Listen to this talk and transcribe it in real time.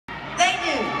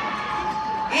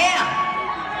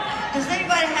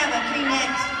Anybody have a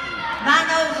Kleenex? My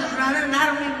nose is running and I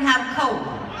don't even have a cold.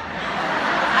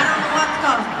 I don't know what's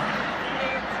causing it.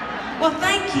 Well,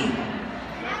 thank you.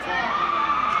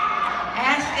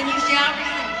 Ask and you shall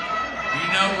receive. You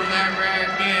know where that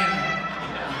rag been.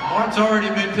 Mark's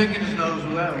already been picking his nose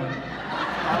with that one.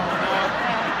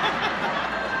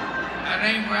 That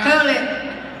ain't right. Cool it.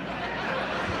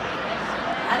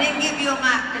 I didn't give you a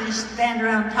mic to just stand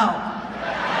around and talk.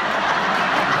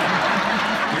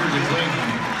 Here's a clean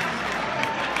one.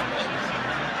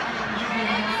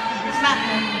 It's my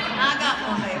turn. I got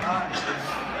one there.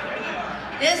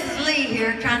 This is Lee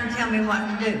here trying to tell me what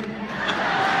to do.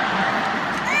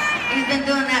 He's been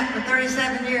doing that for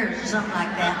 37 years or something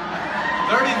like that.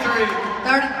 33.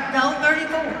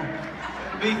 34.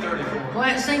 It'll be 34. Well,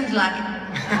 it seems like it.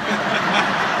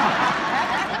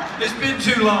 It's been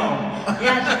too long.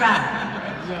 Yeah, that's right.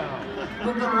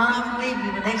 We're going to run off and leave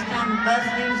you the next time the bus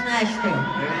leaves Nashville.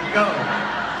 There you go.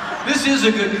 This is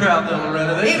a good crowd though,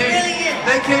 Loretta. It really is.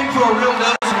 They came for a real